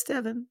therapist,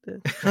 Evan?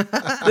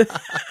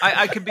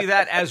 I could be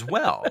that as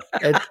well.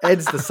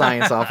 Ed's the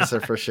science officer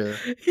for sure.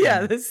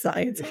 Yeah, the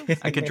science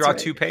officer. I could draw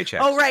two paychecks.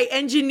 Oh, right.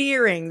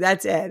 Engineering.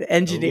 That's Ed.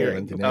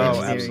 Engineering.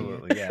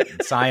 Absolutely. Yeah.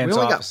 Science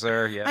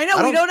officer. Yeah. I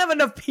know we don't have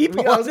enough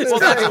people. Well, that's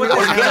what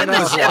organic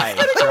like,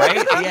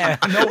 right? Yeah.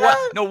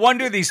 No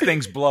wonder these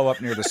things blow up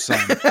near the sun.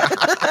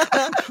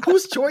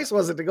 Whose choice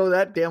was it to go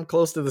that damn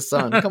close to the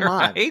sun? Come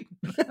on. Right?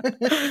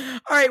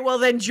 All right. Well,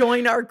 then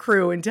join our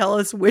crew and tell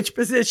us which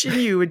position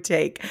you would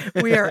take.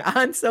 We are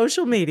on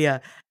social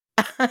media.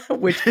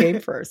 Which came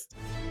first?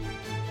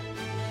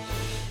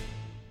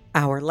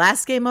 Our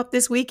last game up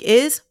this week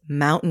is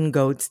Mountain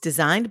Goats,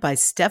 designed by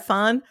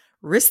Stefan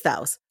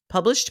Risthaus,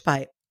 published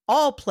by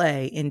All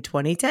Play in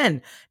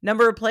 2010.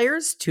 Number of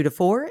players, 2 to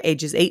 4,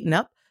 ages 8 and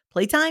up.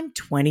 Playtime,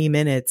 20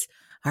 minutes.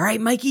 All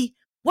right, Mikey,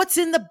 what's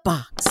in the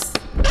box?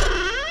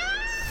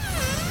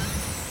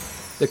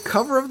 The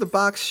cover of the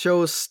box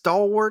shows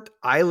stalwart,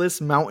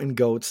 eyeless mountain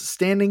goats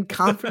standing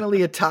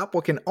confidently atop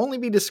what can only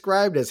be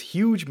described as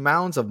huge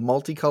mounds of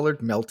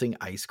multicolored melting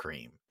ice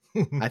cream.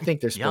 I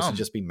think they're supposed to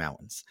just be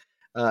mountains.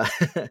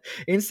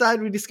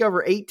 Inside, we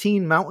discover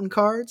 18 mountain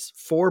cards,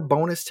 4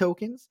 bonus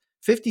tokens,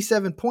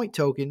 57 point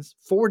tokens,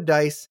 4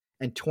 dice,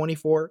 and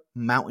 24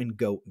 mountain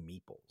goat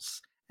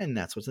meeples. And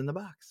that's what's in the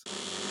box.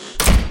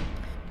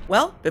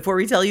 Well, before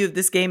we tell you if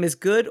this game is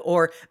good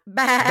or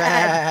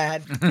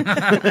bad.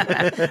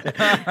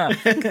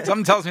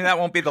 Something tells me that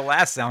won't be the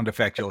last sound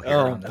effect you'll hear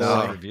on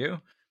this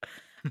review.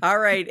 All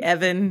right,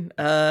 Evan,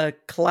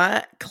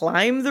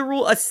 climb the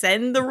rule,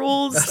 ascend the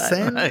rules.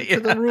 Ascend to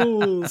the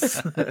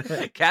rules.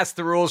 Cast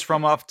the rules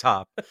from off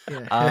top.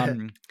 Yeah.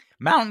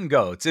 Mountain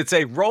Goats. It's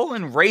a roll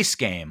and race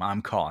game,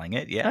 I'm calling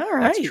it. Yeah, all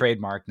right. That's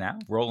trademarked now.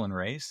 Roll and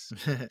race.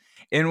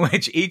 In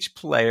which each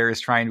player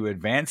is trying to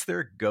advance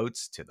their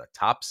goats to the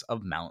tops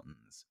of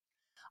mountains.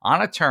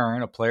 On a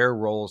turn, a player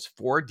rolls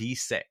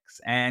 4d6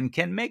 and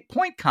can make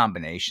point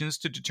combinations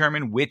to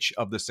determine which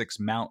of the 6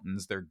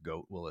 mountains their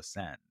goat will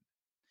ascend.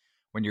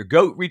 When your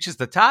goat reaches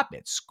the top,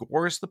 it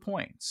scores the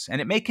points,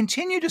 and it may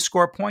continue to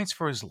score points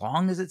for as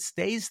long as it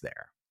stays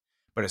there.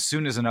 But as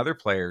soon as another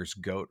player's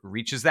goat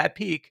reaches that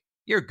peak,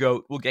 your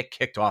goat will get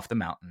kicked off the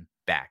mountain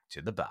back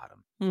to the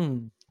bottom.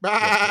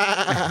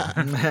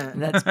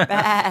 That's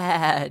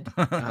bad.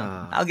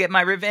 I'll get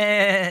my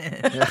revenge.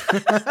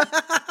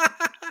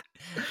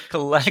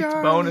 Collect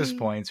bonus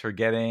points for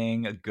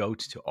getting a goat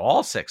to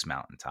all 6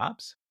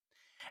 mountaintops.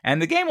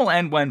 And the game will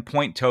end when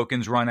point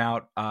tokens run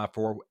out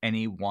for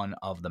any one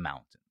of the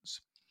mountains.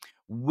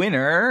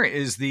 Winner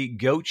is the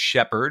goat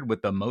shepherd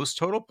with the most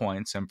total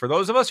points. And for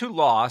those of us who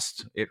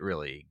lost, it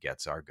really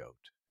gets our goat.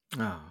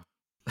 Oh.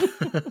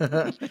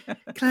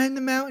 Climb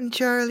the mountain,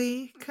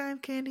 Charlie. Climb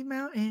Candy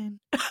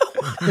Mountain.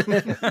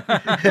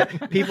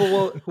 People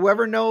will,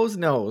 whoever knows,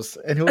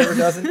 and whoever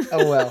doesn't,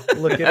 oh well.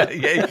 Look it up.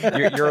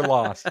 Yeah, you're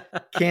lost.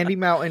 Candy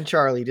Mountain,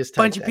 Charlie. Just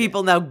bunch of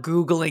people now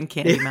Googling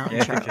Candy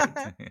Mountain,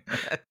 Charlie.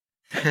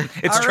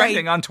 It's all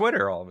trending on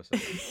Twitter all of a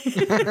sudden.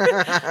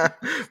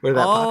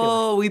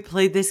 We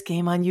played this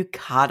game on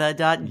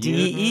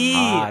yukata.de.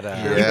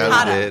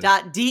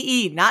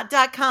 Yukata.de, not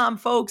 .com,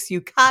 folks.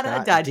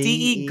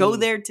 Yukata.de. Go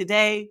there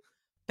today.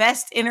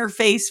 Best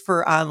interface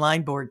for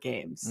online board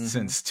games.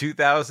 Since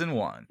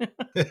 2001.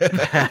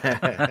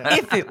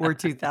 If it were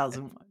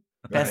 2001.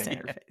 Best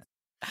interface.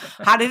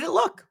 How did it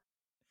look?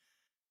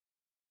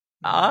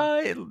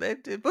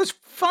 It was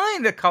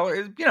fine. The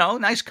color,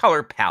 nice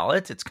color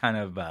palette. It's kind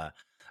of a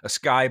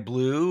sky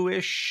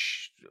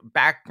blue-ish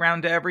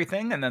background to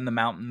everything, and then the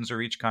mountains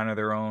are each kind of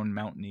their own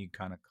mountainy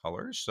kind of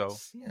colors. So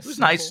it was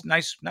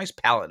nice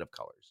palette of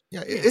colors.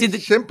 Yeah,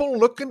 it's simple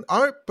looking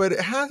art, but it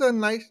has a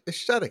nice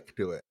aesthetic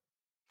to it.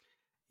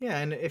 Yeah,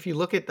 and if you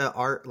look at the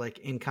art, like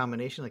in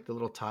combination, like the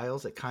little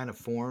tiles, it kind of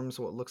forms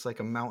what looks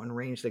like a mountain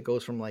range that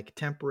goes from like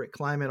temperate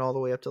climate all the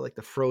way up to like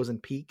the frozen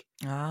peak.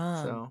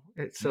 So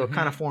it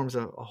kind of forms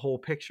a whole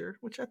picture,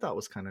 which I thought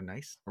was kind of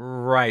nice.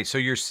 Right. So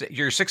your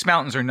 6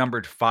 mountains are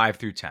numbered 5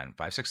 through 10.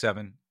 5, 6,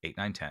 7, 8,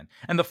 9, 10.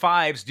 And the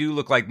 5s do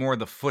look like more of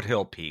the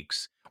foothill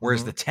peaks,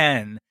 whereas the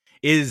 10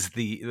 is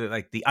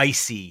the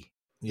icy.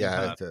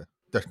 Yeah,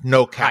 the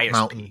snow cap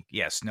mountain. Peak.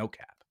 Yeah, snow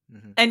cap.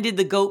 Mm-hmm. And did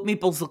the goat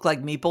meeples look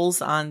like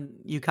meeples on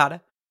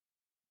Yukata?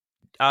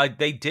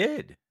 They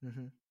did.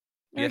 Mm-hmm.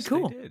 Yes,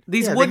 cool. They did.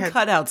 These wood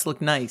cutouts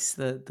look nice.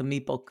 The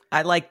meeple,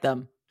 I like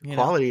them. The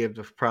quality of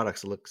the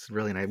products looks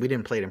really nice. We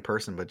didn't play it in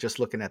person, but just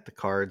looking at the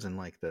cards and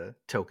like the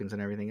tokens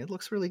and everything, it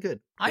looks really good.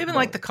 I even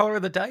like the color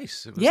of the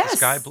dice. It was the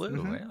sky blue.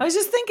 Mm-hmm. Yeah. I was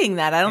just thinking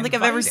that. I don't think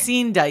I've ever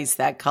seen dice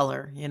that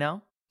color, Yeah,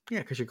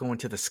 because you're going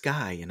to the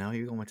sky,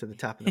 you're going to the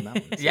top of the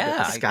mountain. So yeah.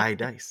 The sky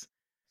dice.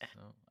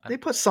 They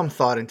put some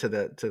thought into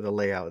the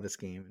layout of this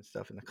game and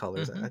stuff and the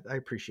colors. Mm-hmm. I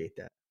appreciate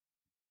that.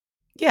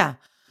 Yeah.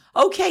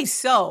 Okay,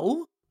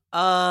 so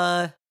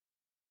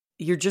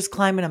you're just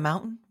climbing a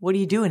mountain? What are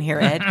you doing here,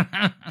 Ed?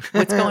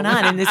 What's going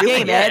on in this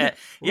game, Ed?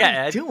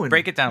 Ed,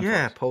 break it down.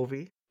 Yeah,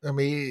 Povey. I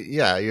mean,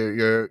 yeah,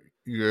 you're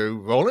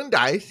rolling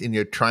dice and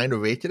you're trying to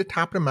race to the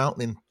top of the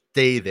mountain and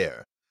stay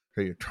there.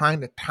 So you're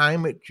trying to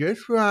time it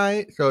just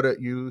right so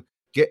that you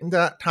get into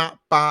that top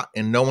spot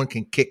and no one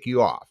can kick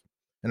you off.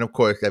 And of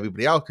course,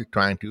 everybody else is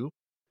trying to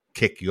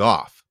kick you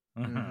off.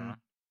 Mm-hmm.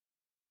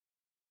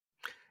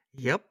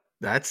 Yep,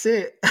 that's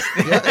it.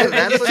 Yeah,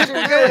 that's what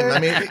you're doing. I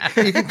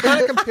mean, you can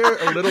kind of compare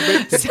it a little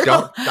bit to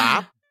Don't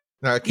Stop.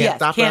 Can't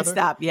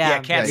stop. Yeah,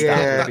 can't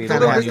stop.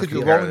 Because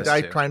you're rolling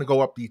dice trying to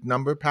go up these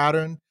number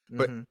patterns.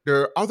 But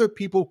there are other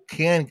people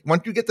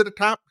once you get to the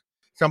top,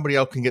 somebody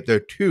else can get there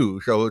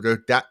too. So there's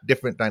that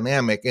different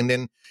dynamic. And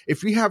then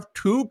if you have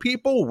 2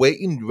 people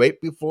waiting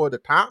right before the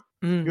top,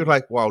 you're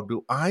like, well,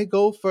 do I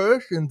go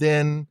first and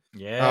then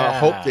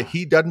hope that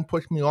he doesn't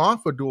push me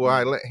off, or do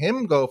I let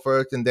him go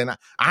first and then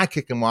I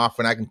kick him off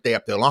and I can stay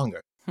up there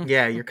longer?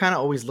 Yeah, you're kind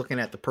of always looking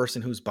at the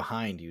person who's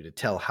behind you to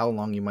tell how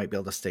long you might be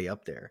able to stay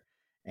up there.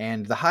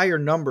 And the higher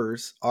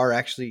numbers are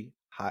actually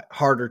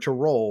harder to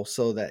roll,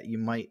 so that you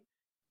might,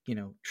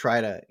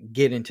 try to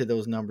get into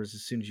those numbers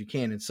as soon as you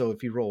can. And so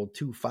if you roll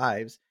 2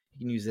 5s, you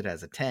can use it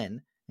as a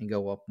 10 and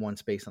go up 1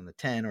 space on the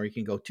 10, or you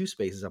can go 2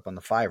 spaces up on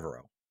the 5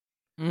 row.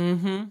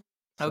 Mm-hmm.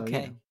 So,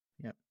 okay.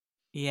 Yep.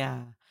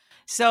 Yeah.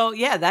 So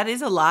that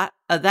is a lot.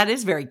 That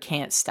is very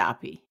can't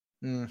stoppy.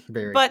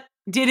 Very. But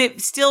did it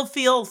still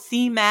feel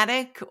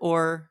thematic,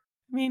 or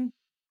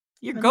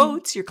you're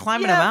goats, you're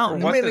climbing a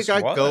mountain. I mean, they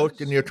got goats,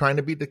 and you're trying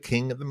to be the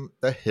king of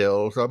the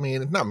hills. I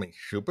mean, it's not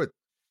super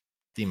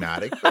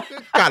thematic, but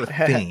it's got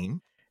a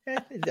theme.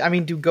 I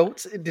mean, did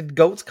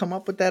goats come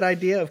up with that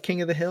idea of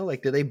king of the hill?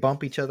 Like, do they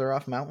bump each other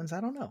off mountains?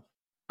 I don't know.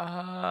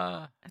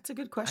 That's a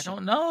good question. I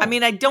don't know. I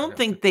mean, I don't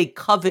think they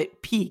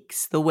covet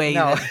peaks the way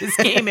that this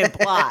game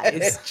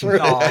implies.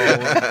 No,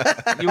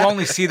 you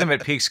only see them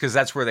at peaks because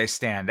that's where they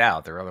stand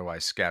out. They're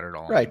otherwise scattered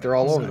all right. They're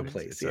all over the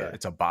place.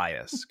 It's a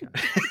bias.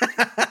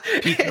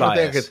 Peak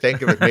bias. I could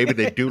think of it. Maybe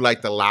they do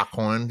like the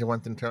Lockhorns.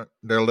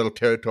 They're a little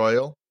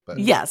territorial. But.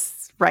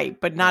 Yes, right,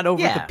 but not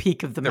over the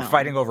peak of the mountain. They're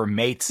fighting over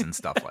mates and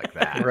stuff like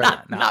that. Right.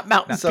 Not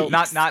mountains.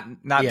 Not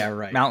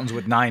mountains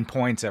with 9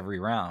 points every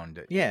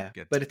round. Yeah,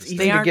 but it's easy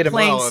they aren't to get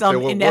playing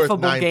some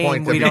ineffable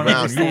game we don't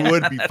understand. You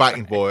would be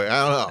fighting for it.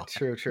 I don't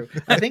know. True.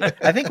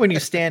 I think when you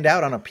stand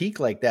out on a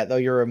peak like that, though,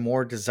 you're a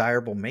more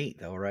desirable mate,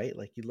 though, right?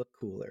 Like, you look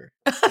cooler.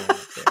 That's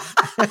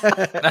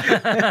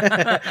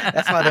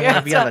why they want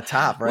to be on the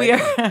top, right?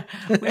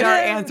 We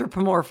are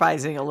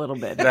anthropomorphizing a little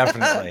bit.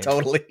 Definitely.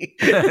 Totally.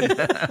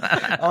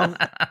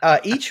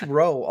 Each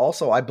row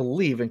also, I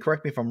believe, and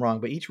correct me if I'm wrong,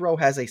 but each row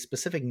has a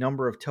specific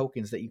number of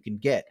tokens that you can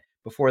get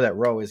before that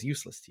row is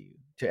useless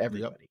to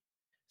everybody. Yep.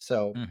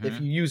 So if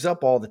you use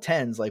up all the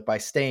 10s, like by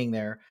staying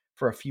there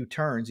for a few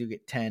turns, you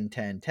get 10,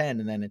 10, 10,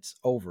 and then it's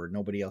over.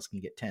 Nobody else can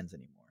get 10s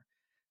anymore.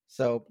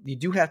 So you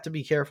do have to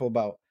be careful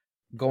about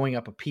going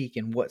up a peak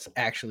and what's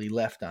actually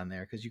left on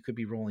there, because you could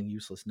be rolling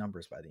useless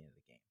numbers by the end of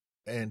the game.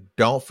 And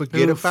don't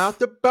forget about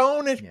the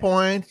bonus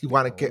points. You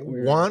want to get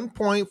 1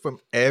 point from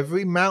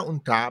every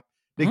mountaintop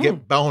to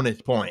get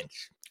bonus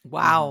points.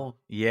 Wow.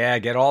 Yeah,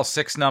 get all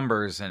 6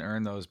 numbers and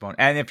earn those bonus.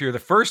 And if you're the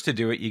first to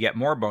do it, you get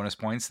more bonus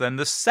points than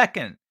the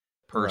second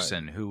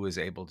person who was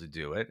able to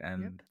do it,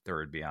 and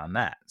third beyond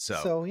that.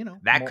 So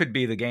that could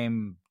be the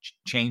game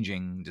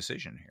changing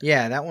decision here.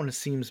 Yeah, that one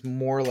seems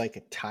more like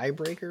a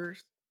tiebreaker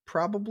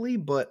probably,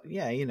 but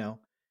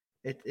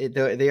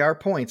they are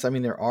points. I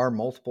mean, there are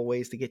multiple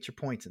ways to get your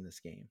points in this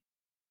game.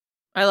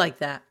 I like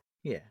that.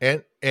 Yeah.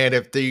 And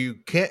if you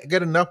can't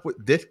get enough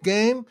with this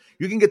game,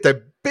 you can get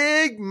the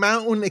big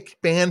mountain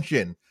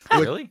expansion.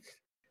 Really?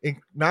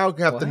 Now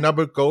you have the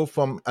number go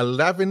from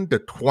 11 to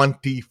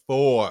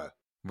 24.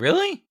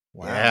 Really?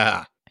 Wow.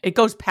 Yeah. It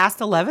goes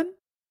past 11?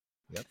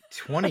 Yep.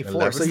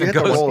 24. So 11 you have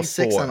to roll a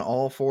 6 24. on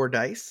all 4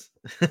 dice?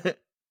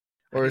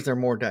 Or is there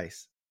more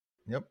dice?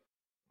 Yep.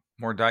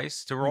 More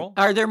dice to roll?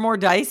 Are there more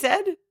dice,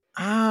 Ed? It's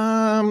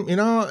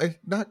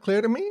not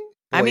clear to me.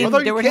 I mean, Although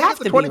there you would can't have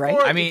get the to be, 24,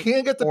 right? I mean, you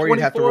can't get the or 24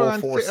 you'd have to roll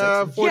on 4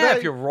 4 yeah, dice.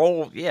 if you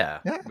roll, yeah.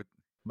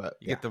 But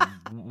You get the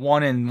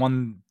 1 in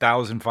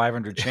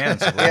 1,500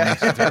 chance of rolling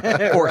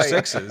Yeah. 4 Right.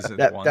 sixes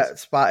at once. That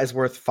spot is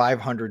worth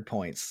 500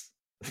 points.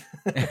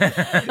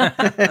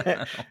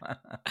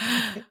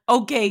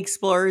 Okay,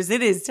 explorers,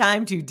 it is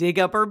time to dig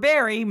up or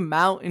bury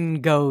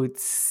mountain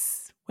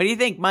goats. What do you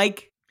think,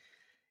 Mike?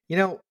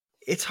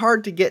 It's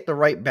hard to get the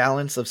right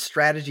balance of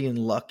strategy and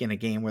luck in a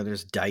game where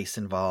there's dice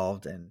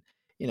involved. And,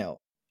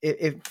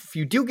 if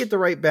you do get the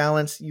right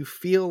balance, you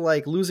feel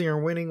like losing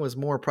or winning was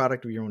more a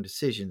product of your own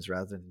decisions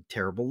rather than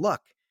terrible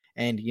luck.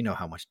 And you know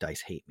how much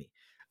dice hate me.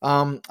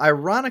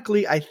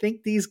 Ironically, I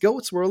think these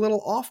goats were a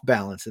little off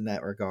balance in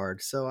that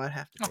regard, so I'd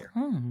have to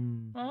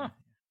bury.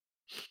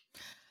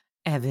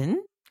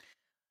 Evan?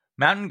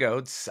 Mountain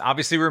goats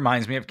obviously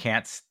reminds me of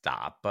Can't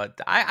Stop, but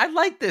I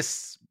like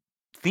this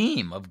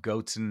theme of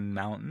goats and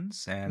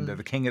mountains and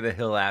the king of the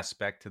hill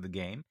aspect to the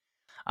game.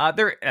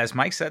 There, as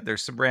Mike said,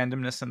 there's some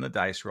randomness in the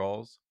dice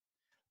rolls,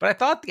 but I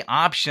thought the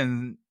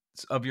options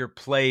of your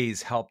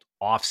plays helped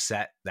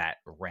offset that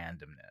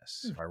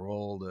randomness. If I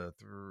rolled a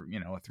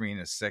 3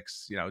 and a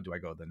 6, do I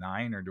go the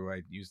 9 or do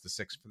I use the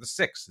 6 for the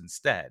 6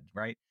 instead?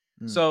 Right.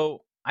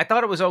 So I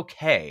thought it was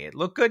okay. It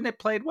looked good and it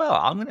played well.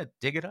 I'm going to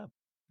dig it up.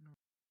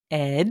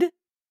 Ed?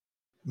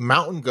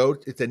 Mountain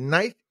Goats is a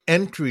nice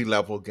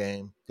entry-level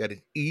game that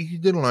is easy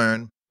to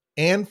learn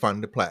and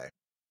fun to play.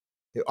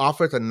 It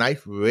offers a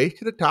nice race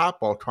to the top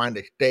while trying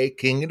to stay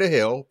king of the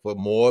hill for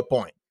more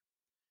points.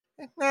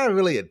 It's not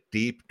really a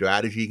deep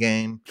strategy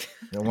game.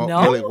 It won't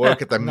really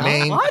work as the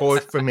main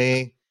course for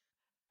me.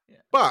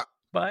 But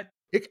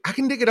I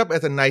can dig it up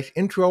as a nice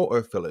intro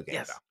or filler game.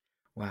 Yes.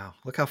 Wow,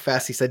 look how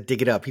fast he said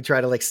dig it up. He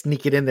tried to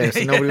sneak it in there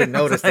so nobody would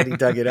notice that he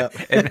dug it up.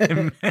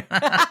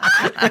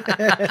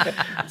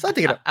 So I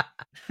dig it up.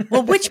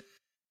 Well,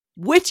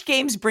 which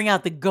games bring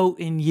out the goat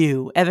in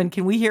you? Evan,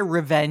 can we hear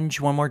Revenge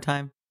one more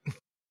time?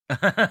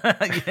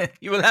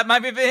 You will have my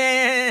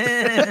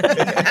revenge.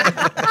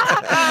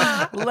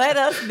 Let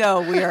us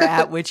know we are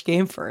at which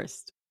game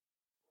first.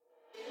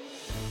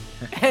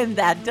 And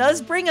that does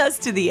bring us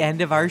to the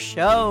end of our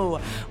show.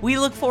 We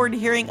look forward to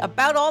hearing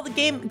about all the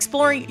game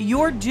exploring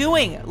you're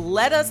doing.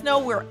 Let us know.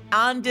 We're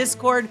on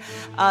Discord.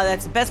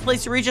 That's the best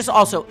place to reach us.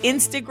 Also,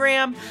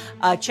 Instagram.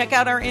 Check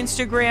out our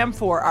Instagram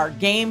for our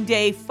game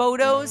day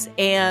photos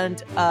and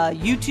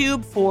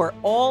YouTube for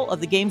all of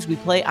the games we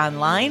play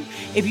online.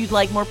 If you'd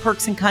like more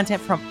perks and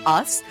content from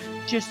us,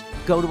 just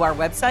go to our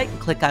website and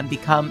click on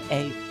Become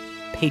a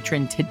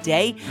Patron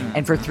today.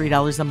 And for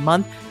 $3 a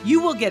month,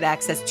 you will get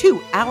access to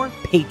our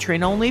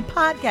patron-only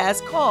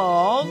podcast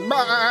called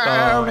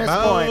Bonus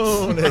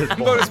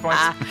points.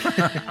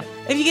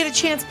 If you get a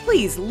chance,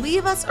 please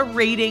leave us a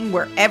rating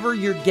wherever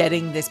you're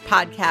getting this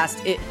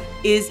podcast. It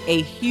is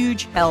a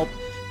huge help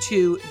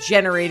to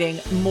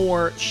generating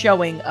more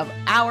showing of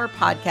our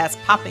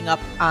podcast popping up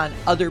on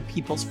other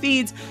people's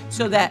feeds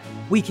so that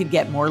we can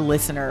get more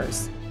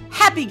listeners.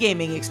 Happy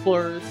gaming,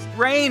 explorers.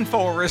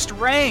 Rainforest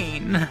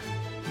rain.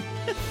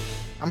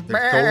 I'm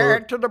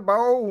bad to the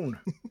bone.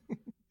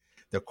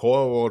 The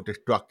core will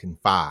destruct in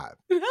 5,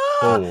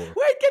 4. Wait,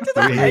 get to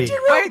the 3, engine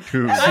room.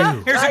 2.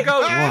 Here's a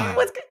goat.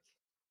 What's